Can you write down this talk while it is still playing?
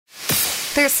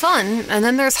There's fun, and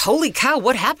then there's holy cow,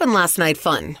 what happened last night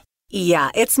fun.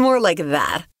 Yeah, it's more like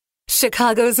that.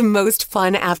 Chicago's most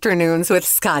fun afternoons with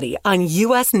Scotty on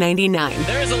US 99.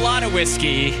 There's a lot of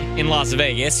whiskey in Las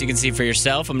Vegas. You can see for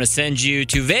yourself. I'm going to send you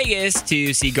to Vegas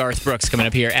to see Garth Brooks coming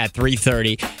up here at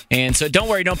 3:30. And so don't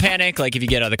worry, don't panic. Like if you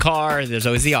get out of the car, there's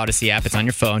always the Odyssey app. It's on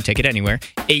your phone. Take it anywhere.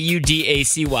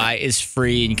 AUDACY is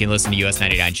free, and you can listen to US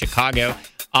 99 Chicago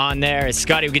on there.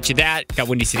 Scotty will get you that. Got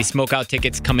Windy City Smokeout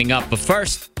tickets coming up. But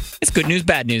first, it's good news,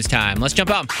 bad news time. Let's jump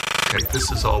on. Okay,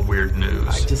 this is all weird news.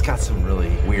 I just got some really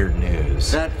weird news.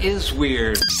 That is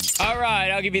weird. All right,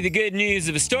 I'll give you the good news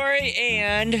of a story.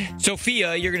 And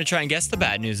Sophia, you're going to try and guess the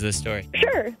bad news of the story.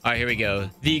 Sure. All right, here we go.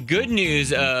 The good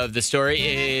news of the story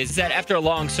is that after a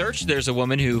long search, there's a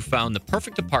woman who found the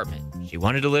perfect apartment. She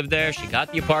wanted to live there. She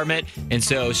got the apartment. And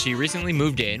so she recently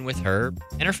moved in with her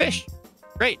and her fish.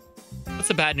 Great. What's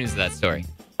the bad news of that story?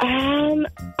 I'm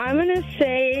gonna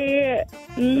say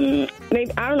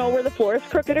maybe I don't know, where the floor is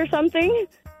crooked or something.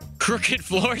 Crooked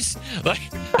floors, like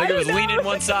it was leaning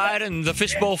one side and the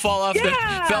fishbowl fell off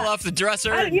the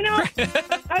dresser. I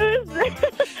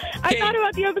thought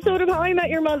about the episode of How I Met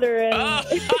Your Mother. And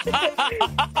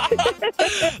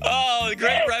Oh,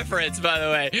 great reference, by the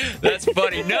way. That's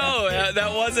funny. No,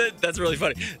 that wasn't. That's really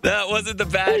funny. That wasn't the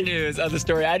bad news of the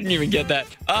story. I didn't even get that.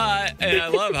 And I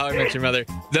love How I Met Your Mother.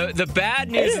 The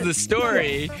bad news of the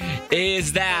story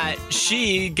is that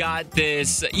she got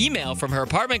this email from her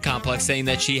apartment complex saying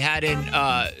that she hadn't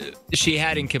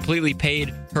completely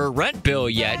paid her rent bill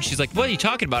yet. And she's like, what are you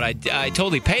talking about? I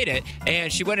totally paid it.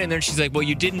 And she went in there and she's like, well,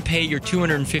 you didn't pay your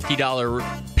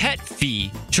 $250 pet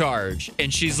fee charge.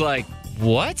 And she's like,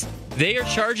 what? They are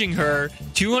charging her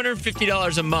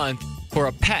 $250 a month for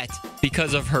a pet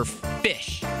because of her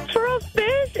fish. For a fish?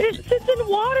 It sits in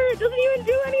water. It doesn't even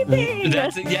do anything.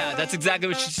 That's exactly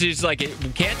what she's like. It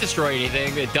can't destroy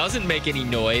anything. It doesn't make any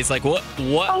noise. Like, what?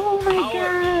 Oh, my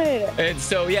God. And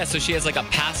so she has like a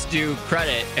past due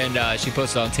credit, and she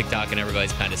posted on TikTok, and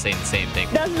everybody's kind of saying the same thing.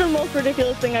 That's the most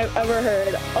ridiculous thing I've ever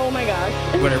heard. Oh, my gosh.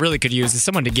 What I really could use is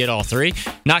someone to get all three.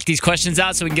 Knock these questions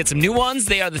out so we can get some new ones.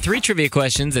 They are the 3 trivia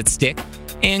questions that stick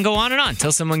and go on and on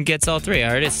until someone gets all 3.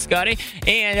 All right, it's Scotty.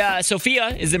 And Sophia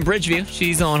is in Bridgeview.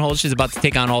 She's on hold. She's about to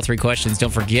take on all 3 questions. Don't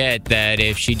forget that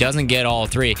if she doesn't get all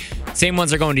 3, same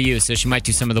ones are going to you, so she might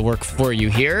do some of the work for you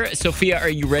here. Sophia, are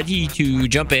you ready to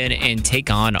jump in and take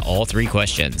on all 3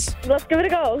 questions? Let's give it a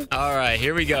go. All right,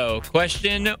 here we go.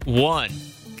 Question 1.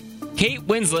 Kate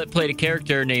Winslet played a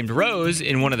character named Rose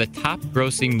in one of the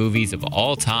top-grossing movies of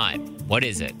all time. What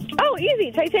is it? Oh,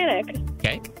 easy. Titanic.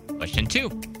 Okay. Question 2.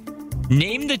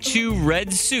 Name the 2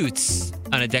 red suits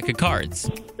on a deck of cards.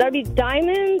 That'd be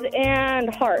diamonds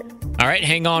and heart. All right,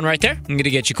 hang on right there. I'm going to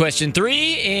get you question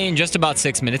 3 in just about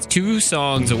 6 minutes. 2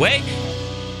 songs away.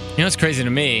 You know what's crazy to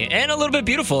me, and a little bit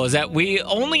beautiful, is that we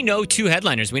only know 2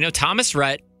 headliners. We know Thomas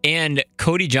Rhett and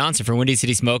Cody Johnson from Windy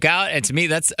City Smokeout, and to me,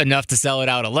 that's enough to sell it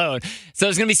out alone. So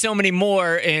there's going to be so many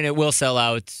more, and it will sell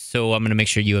out, so I'm going to make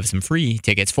sure you have some free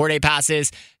tickets. 4-day passes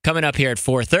coming up here at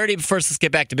 4:30, but first, let's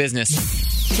get back to business.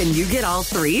 Can you get all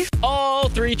 3? All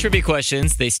 3 trivia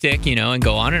questions. They stick, and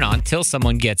go on and on till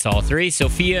someone gets all 3.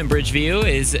 Sophia in Bridgeview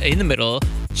is in the middle.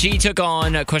 She took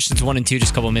on questions 1 and 2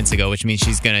 just a couple minutes ago, which means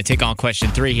she's going to take on question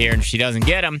 3 here, and if she doesn't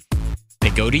get them, they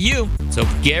go to you. So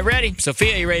get ready.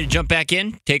 Sophia, you ready to jump back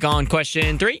in? Take on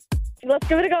question 3? Let's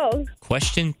give it a go.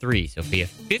 Question 3, Sophia.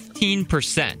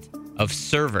 15% of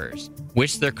servers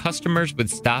wish their customers would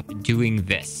stop doing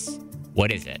this.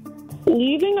 What is it?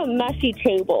 Leaving a messy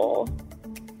table.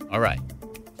 All right.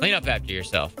 Clean up after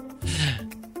yourself.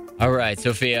 All right,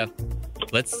 Sophia.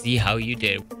 Let's see how you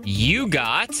did. You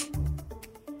got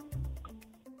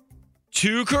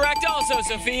 2 correct also,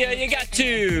 Sophia. You got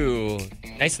 2.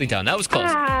 Nicely done. That was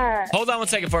close. Hold on one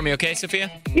second for me, okay,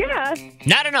 Sophia? Yeah.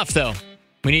 Not enough, though.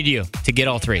 We need you to get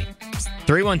all 3.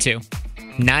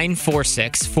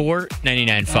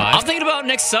 312-946-4995. I'm thinking about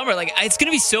next summer. Like, it's going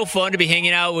to be so fun to be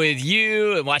hanging out with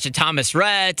you and watching Thomas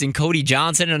Rhett and Cody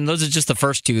Johnson. And those are just the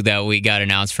first 2 that we got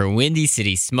announced for Windy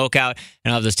City Smokeout.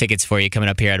 And I'll have those tickets for you coming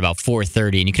up here at about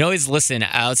 4:30. And you can always listen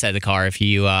outside the car if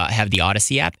you have the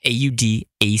Odyssey app, AUDACY.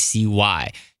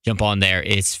 Jump on there.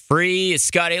 It's free. It's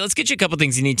Scotty. Let's get you a couple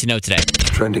things you need to know today.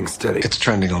 Trending steady. It's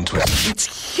trending on Twitter.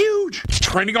 It's huge. It's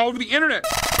trending all over the internet.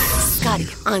 Scotty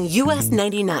on US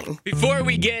 99. Before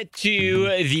we get to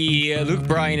the Luke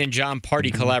Bryan and John Party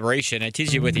collaboration, I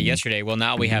teased you with it yesterday. Well,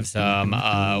 now we have some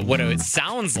what it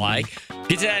sounds like.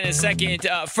 Get to that in a second.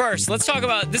 First, let's talk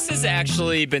about, this has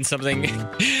actually been something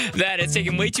that has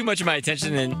taken way too much of my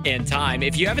attention and time.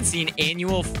 If you haven't seen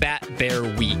Annual Fat Bear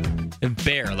Week,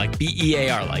 Bear, like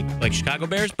B-E-A-R, like Chicago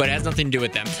Bears, but it has nothing to do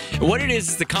with them. What it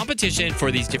is the competition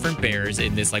for these different bears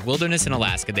in this like wilderness in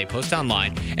Alaska. They post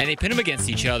online and they pin them against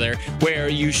each other, where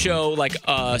you show like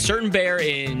a certain bear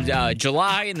in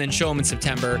July and then show them in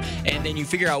September, and then you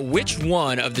figure out which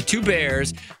one of the two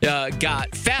bears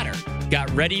got fatter, got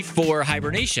ready for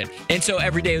hibernation. And so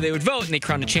every day they would vote and they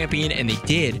crowned a champion, and they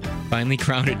did finally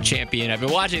crown a champion. I've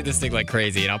been watching this thing like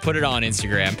crazy, and I'll put it on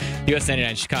Instagram, US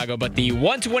 99 Chicago. But the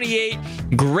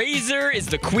 128 Grazer is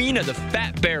the queen of the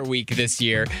Fat Bear Week this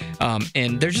year.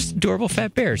 And they're just adorable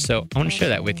fat bears. So I want to share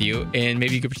that with you, and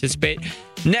maybe you could participate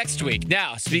next week.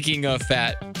 Now, speaking of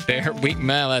Fat Bear Week,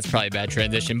 well, that's probably a bad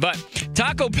transition, but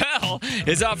Taco Bell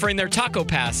is offering their Taco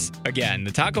Pass again.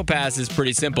 The Taco Pass is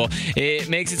pretty simple. It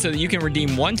makes it so that you can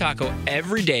redeem one taco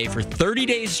every day for 30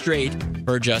 days straight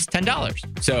for just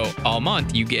 $10. So all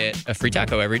month, you get a free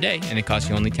taco every day, and it costs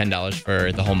you only $10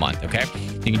 for the whole month, okay?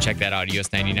 You can check that out at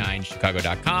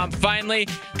us99chicago.com. Finally,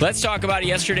 let's talk about it.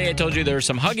 Yesterday, I told you there was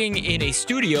some hugging in a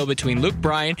studio between Luke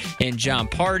Bryan and John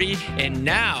Party, and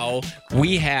now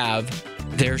we have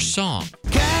their song.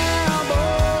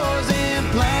 Cowboys and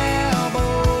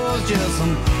plowboys, just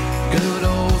some good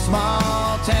old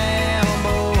small town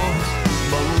boys.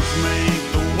 Boats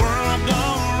make the world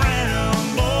go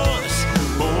round, boys.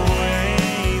 Boy,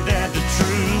 ain't that the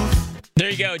truth. There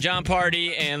you go, John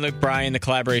Party and Luke Bryan. The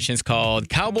collaboration is called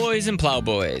Cowboys and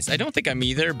Plowboys. I don't think I'm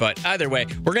either, but either way,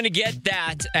 we're going to get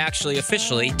that actually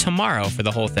officially tomorrow for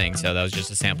the whole thing. So that was just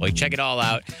a sample. You check it all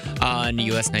out on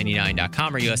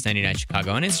us99.com or US99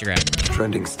 Chicago on Instagram.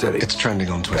 Trending steady. It's trending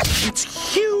on Twitter.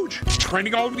 It's huge. It's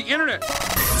trending all over the internet.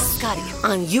 Scotty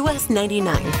on US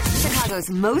 99. Chicago's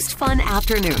most fun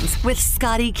afternoons with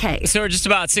Scotty K. So we're just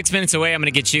about 6 minutes away. I'm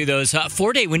going to get you those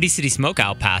 4-day Windy City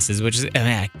Smokeout passes, which is,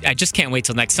 I just can't wait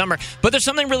till next summer. But there's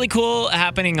something really cool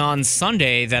happening on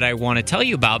Sunday that I want to tell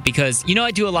you about because, you know,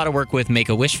 I do a lot of work with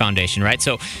Make-A-Wish Foundation, right?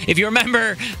 So if you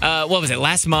remember, what was it?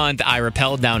 Last month, I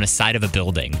rappelled down a side of a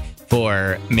building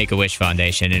for Make-A-Wish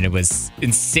Foundation, and it was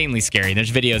insanely scary. There's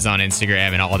videos on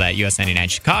Instagram and all that, US 99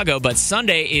 Chicago. But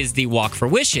Sunday is the Walk for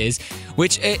Wishes,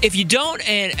 which if you don't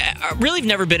and really have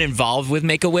never been involved with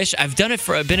Make-A-Wish, I've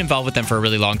been involved with them for a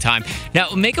really long time. Now,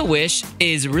 Make-A-Wish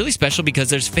is really special because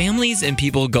there's families and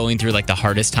people going through like the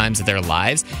hardest times of their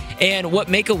lives. And what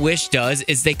Make-A-Wish does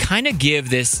is they kind of give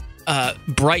this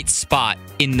bright spot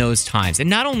in those times, and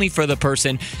not only for the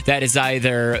person that is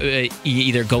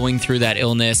either going through that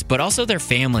illness, but also their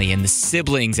family and the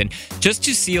siblings, and just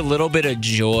to see a little bit of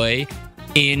joy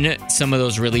in some of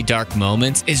those really dark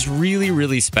moments is really,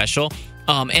 really special.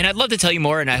 And I'd love to tell you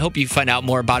more, and I hope you find out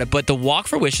more about it. But the Walk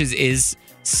for Wishes is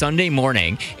Sunday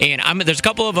morning, and there's a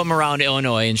couple of them around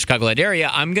Illinois and Chicagoland area.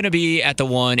 I'm going to be at the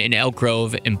one in Elk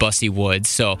Grove and Bussy Woods.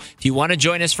 So if you want to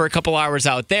join us for a couple hours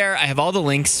out there, I have all the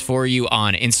links for you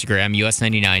on Instagram,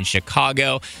 US99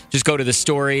 Chicago. Just go to the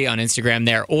story on Instagram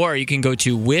there, or you can go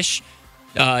to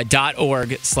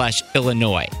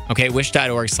wish.org/Illinois. Okay,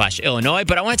 wish.org/Illinois.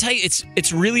 But I want to tell you,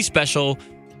 it's really special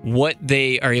what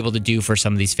they are able to do for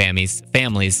some of these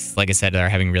families, like I said, that are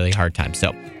having really hard times.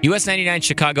 So US99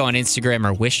 Chicago on Instagram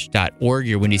or wish.org.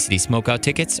 Your Windy City Smokeout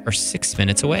tickets are 6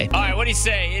 minutes away. All right, what do you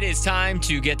say? It is time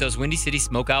to get those Windy City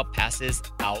Smokeout passes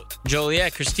out.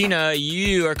 Joliet, Christina,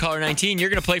 you are caller 19.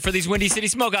 You're going to play for these Windy City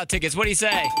Smokeout tickets. What do you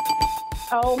say?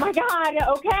 Oh, my God.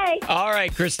 Okay. All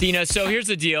right, Christina. So here's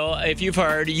the deal. If you've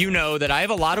heard, you know that I have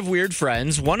a lot of weird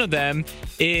friends. One of them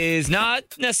is not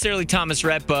necessarily Thomas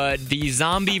Rhett, but the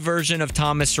zombie version of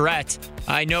Thomas Rhett.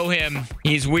 I know him.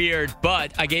 He's weird,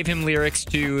 but I gave him lyrics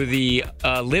to the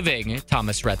living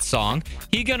Thomas Rhett song.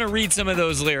 He's going to read some of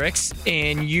those lyrics,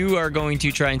 and you are going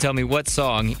to try and tell me what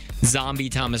song zombie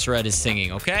Thomas Rhett is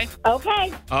singing, okay?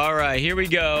 Okay. All right, here we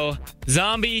go.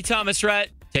 Zombie Thomas Rhett,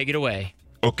 take it away.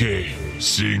 Okay,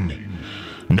 sing.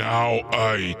 Now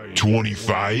I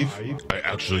 25. I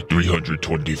actually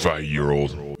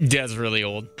 325-year-old. That's really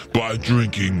old. By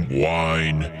drinking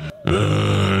wine.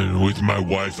 With my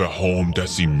wife at home, that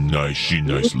seemed nice. She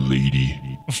nice lady.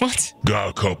 What? Got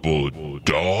a couple of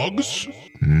dogs.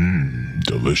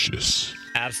 Delicious.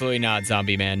 Absolutely not,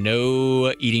 zombie man.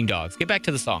 No eating dogs. Get back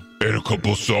to the song. And a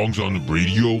couple songs on the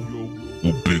radio.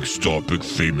 Well, big star, big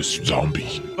famous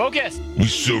zombie. Focus. We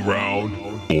sit around,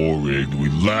 boring. We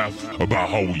laugh about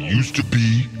how we used to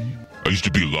be. I used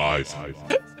to be alive.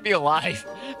 To be alive.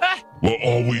 Well,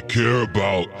 all we care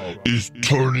about is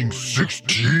turning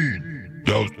 16.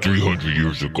 That was 300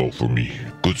 years ago for me.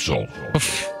 Good song.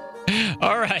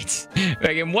 All right.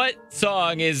 Megan, what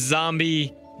song is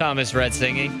zombie Thomas Rhett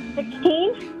singing?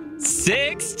 16?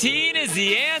 16 is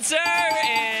the answer,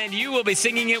 and you will be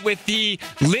singing it with the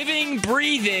living,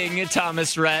 breathing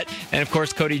Thomas Rhett. And, of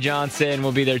course, Cody Johnson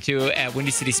will be there, too, at Windy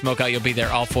City Smokeout. You'll be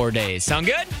there all 4 days. Sound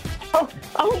good?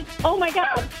 Oh my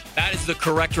God. That is the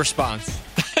correct response.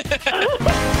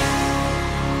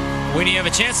 When you have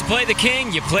a chance to play the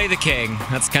king, you play the king.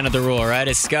 That's kind of the rule, right?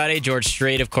 It's Scotty, George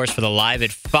Strait, of course, for the Live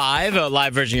at 5, a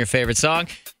live version of your favorite song.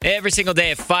 Every single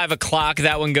day at 5 o'clock,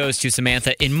 that one goes to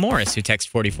Samantha in Morris, who texts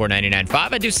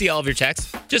 44995. I do see all of your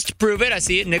texts. Just to prove it, I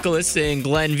see it. Nicholas in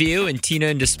Glenview and Tina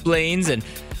in Des Plaines. And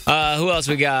who else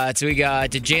we got? So we got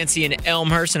Jancy in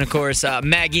Elmhurst, and, of course,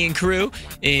 Maggie and crew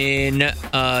in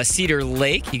Cedar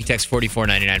Lake. You can text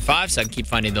 44995 so I can keep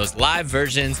finding those live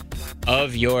versions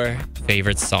of your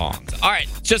favorite songs. All right,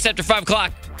 just after 5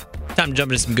 o'clock, time to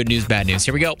jump into some good news, bad news.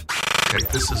 Here we go. Okay,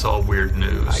 this is all weird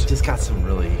news. I just got some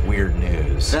really weird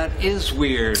news. That is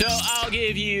weird. So I'll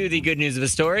give you the good news of the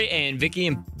story, and Vicky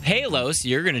and Palos,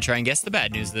 you're going to try and guess the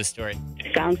bad news of this story.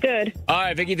 Sounds good. All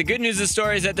right, Vicky, the good news of the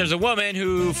story is that there's a woman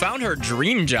who found her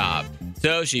dream job.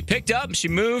 So she picked up, she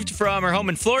moved from her home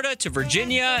in Florida to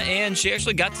Virginia, and she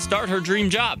actually got to start her dream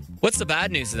job. What's the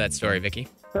bad news of that story, Vicky?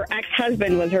 Her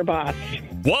ex-husband was her boss.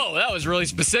 Whoa, that was really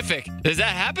specific. Does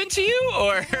that happen to you,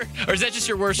 or is that just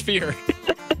your worst fear?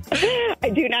 I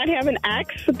do not have an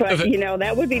ex, but,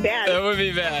 that would be bad. That would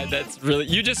be bad. That's really,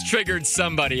 you just triggered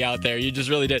somebody out there. You just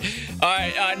really did. All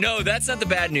right, no, that's not the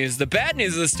bad news. The bad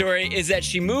news of the story is that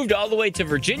she moved all the way to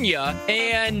Virginia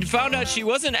and found out she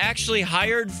wasn't actually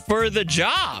hired for the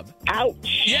job.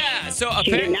 Ouch. Yeah, so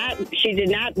She did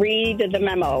not read the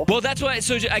memo. Well, that's why.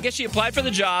 So I guess she applied for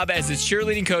the job as a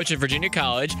cheerleading coach at Virginia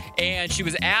College, and she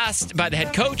was asked by the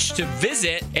head coach to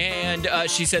visit, and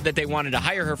she said that they wanted to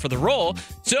hire her for the role.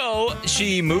 So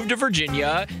she moved to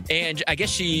Virginia, and I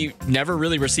guess she never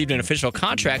really received an official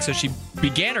contract, so she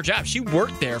began her job. She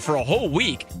worked there for a whole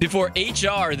week before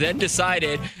HR then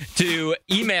decided to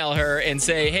email her and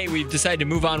say, hey, we've decided to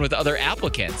move on with other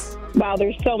applicants. Wow,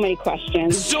 there's so many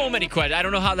questions. So many questions. I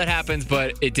don't know how that happens,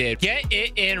 but it did. Get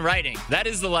it in writing. That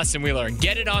is the lesson we learned.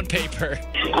 Get it on paper.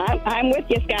 I'm with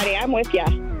you, Scotty. I'm with you.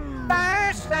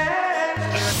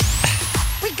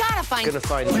 We gotta find him.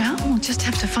 Well, we'll just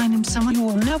have to find him someone who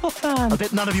will never find. I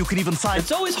bet none of you could even find.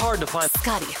 It's always hard to find.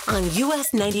 Scotty on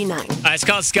US 99. It's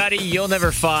called Scotty, You'll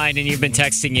Never Find, and you've been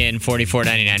texting in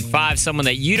 44995, someone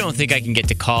that you don't think I can get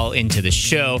to call into the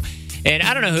show. And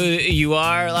I don't know who you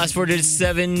are, last 4 digits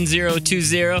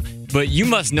 7020, but you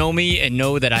must know me and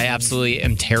know that I absolutely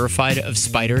am terrified of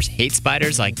spiders, hate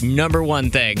spiders, like number one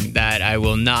thing that I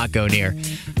will not go near.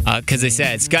 Because they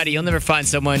said, Scotty, you'll never find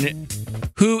someone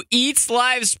who eats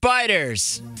live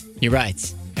spiders. You're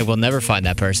right. I will never find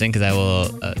that person because I will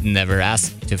never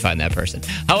ask to find that person.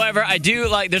 However, I do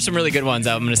there's some really good ones.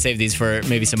 I'm going to save these for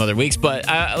maybe some other weeks, but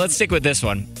let's stick with this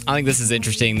one. I think this is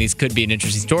interesting. These could be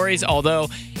interesting stories, although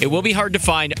it will be hard to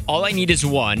find. All I need is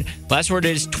one. Last word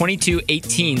is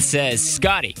 2218 says,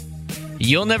 Scotty,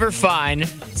 you'll never find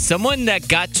someone that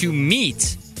got to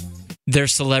meet their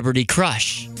celebrity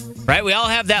crush. Right? We all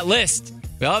have that list.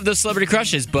 We all have those celebrity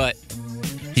crushes, but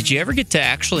did you ever get to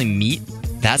actually meet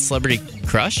that celebrity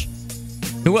crush?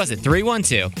 Who was it?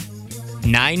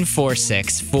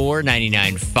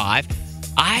 312-946-4995.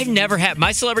 I've never had...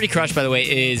 My celebrity crush, by the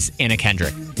way, is Anna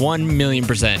Kendrick.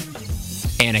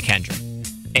 1,000,000% Anna Kendrick.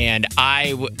 And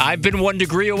I've been 1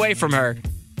 degree away from her.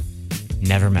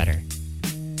 Never met her.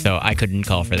 So I couldn't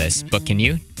call for this. But can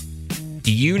you?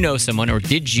 Do you know someone, or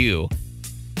did you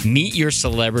meet your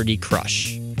celebrity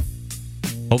crush?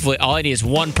 Hopefully, all I need is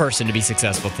one person to be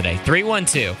successful today.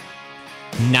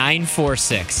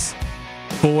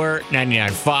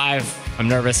 312-946-4995. I'm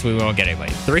nervous we won't get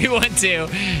anybody.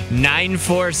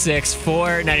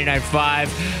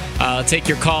 312-946-4995. I'll take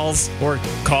your calls or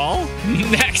call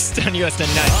next on US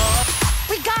 99.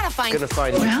 We gotta find him.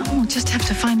 Well, we'll just have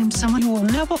to find him someone who will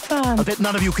never find. I bet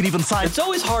none of you could even find. It's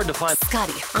always hard to find.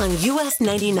 Scotty on US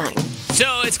 99.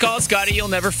 So it's called Scotty, You'll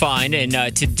Never Find.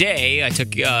 And today I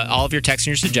took all of your texts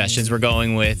and your suggestions. We're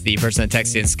going with the person that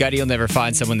texted in, Scotty, You'll Never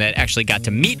Find someone that actually got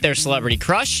to meet their celebrity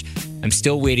crush. I'm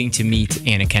still waiting to meet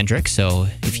Anna Kendrick. So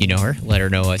if you know her, let her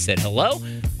know I said hello.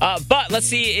 But let's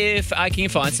see if I can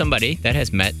find somebody that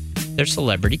has met their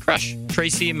celebrity crush.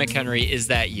 Tracy McHenry, is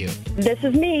that you? This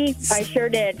is me. I sure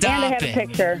did. Stop and I have it. a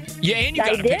picture. Yeah, and you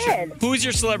got a picture. did. Who's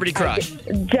your celebrity crush?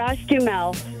 Josh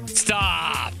Duhamel.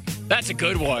 Stop. That's a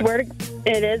good one.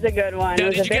 It is a good one. Now, It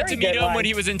was did a you get very to meet good him one. when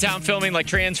he was in town filming like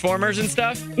Transformers and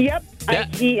stuff? Yep.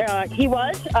 Yeah. He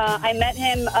was. I met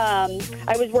him.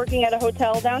 I was working at a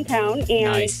hotel downtown,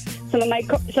 and Nice. some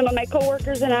of my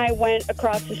coworkers and I went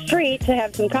across the street to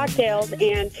have some cocktails,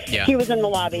 and he was in the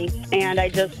lobby. And I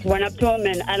just went up to him,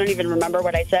 and I don't even remember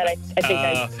what I said. I think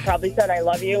I probably said I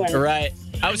love you. And right.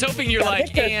 I was hoping you're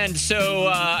like, and so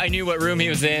I knew what room he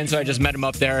was in, so I just met him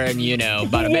up there, and,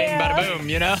 bada bing, bada boom,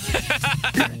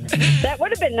 That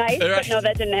would have been nice, but no,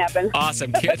 that didn't happen.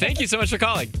 Awesome. Thank you so much for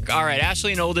calling. All right,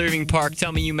 Ashley in Old Irving Park,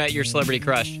 tell me you met your celebrity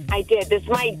crush. I did. This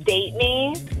might date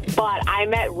me, but I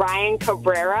met Ryan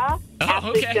Cabrera,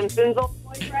 Ashley Simpson's old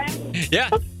boyfriend. Yeah.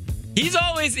 He's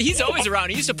always around.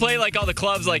 He used to play like all the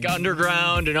clubs like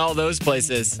Underground and all those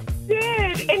places.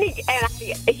 Did. And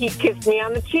he kissed me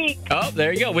on the cheek. Oh,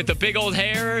 there you go. With the big old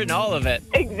hair and all of it.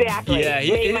 Exactly. Yeah,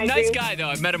 he's a nice guy, though.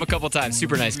 I've met him a couple times.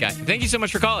 Super nice guy. Thank you so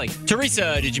much for calling.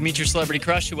 Teresa, did you meet your celebrity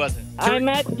crush? Who was it? I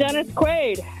met Dennis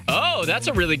Quaid. Oh, that's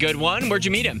a really good one. Where'd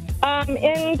you meet him?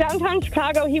 In downtown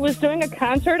Chicago. He was doing a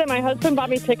concert, and my husband bought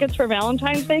me tickets for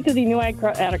Valentine's Day because he knew I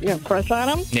had a crush on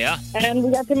him. Yeah. And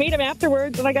we got to meet him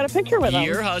afterwards, and I got a picture with him.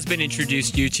 Your husband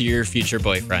introduced you to your future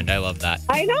boyfriend. I love that.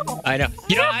 I know.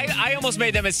 I almost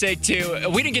made that mistake, too.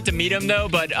 We didn't get to meet him, though,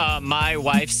 but my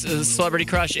wife's celebrity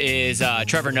crush is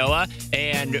Trevor Noah,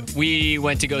 and we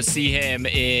went to go see him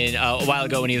a while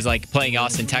ago when he was, playing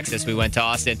Austin, Texas. We went to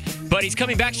Austin. But he's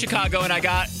coming back to Chicago, and I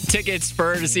got tickets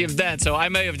for her to see him then, so I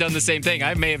may have done the same thing.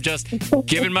 I may have just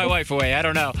given my wife away. I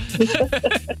don't know.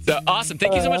 So, awesome.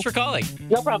 Thank you so much for calling.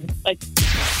 No problem. Thanks.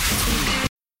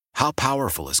 How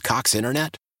powerful is Cox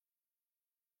Internet?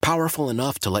 Powerful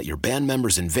enough to let your band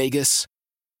members in Vegas,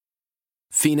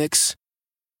 Phoenix,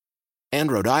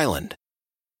 and Rhode Island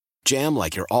jam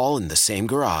like you're all in the same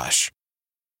garage.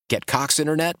 Get Cox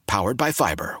Internet powered by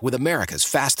fiber with America's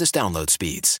fastest download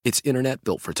speeds. It's internet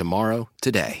built for tomorrow,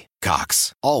 today.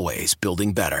 Cox, always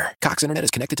building better. Cox Internet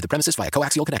is connected to the premises via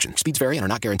coaxial connection. Speeds vary and are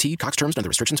not guaranteed. Cox terms and other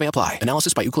restrictions may apply.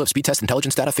 Analysis by Ookla Speed Test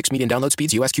Intelligence Data. Fixed median download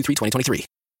speeds. US Q3 2023.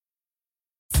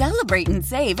 Celebrate and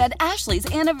save at Ashley's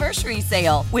Anniversary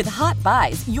Sale. With Hot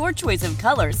Buys, your choice of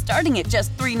colors starting at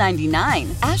just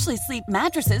 $3.99. Ashley Sleep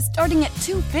mattresses starting at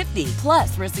 $2.50.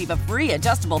 Plus, receive a free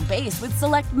adjustable base with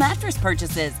select mattress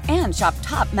purchases. And shop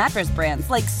top mattress brands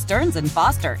like Stearns &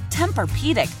 Foster,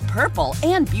 Tempur-Pedic, Purple,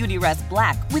 and Beautyrest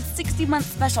Black with 60-month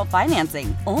special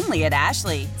financing. Only at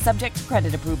Ashley. Subject to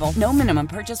credit approval. No minimum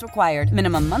purchase required.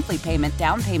 Minimum monthly payment,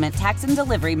 down payment, tax, and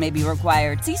delivery may be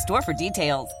required. See store for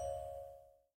details.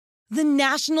 The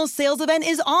national sales event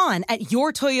is on at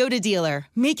your Toyota dealer,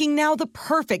 making now the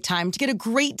perfect time to get a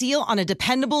great deal on a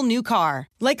dependable new car.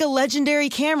 Like a legendary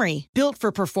Camry, built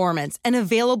for performance and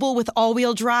available with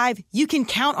all-wheel drive, you can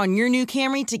count on your new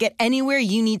Camry to get anywhere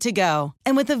you need to go.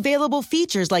 And with available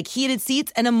features like heated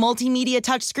seats and a multimedia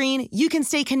touchscreen, you can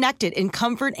stay connected in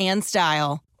comfort and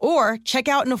style. Or check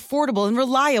out an affordable and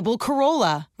reliable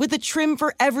Corolla with a trim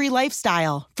for every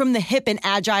lifestyle, from the hip and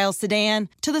agile sedan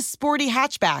to the sporty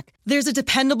hatchback. There's a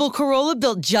dependable Corolla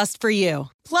built just for you.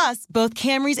 Plus, both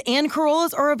Camrys and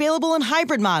Corollas are available in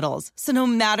hybrid models, so no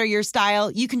matter your style,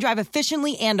 you can drive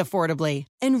efficiently and affordably.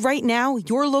 And right now,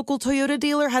 your local Toyota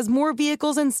dealer has more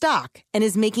vehicles in stock and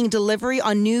is making delivery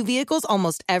on new vehicles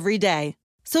almost every day.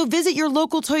 So visit your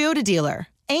local Toyota dealer.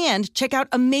 And check out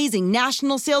amazing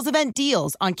national sales event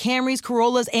deals on Camrys,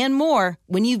 Corollas, and more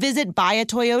when you visit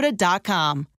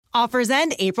buyatoyota.com. Offers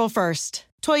end April 1st.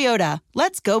 Toyota,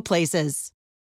 let's go places.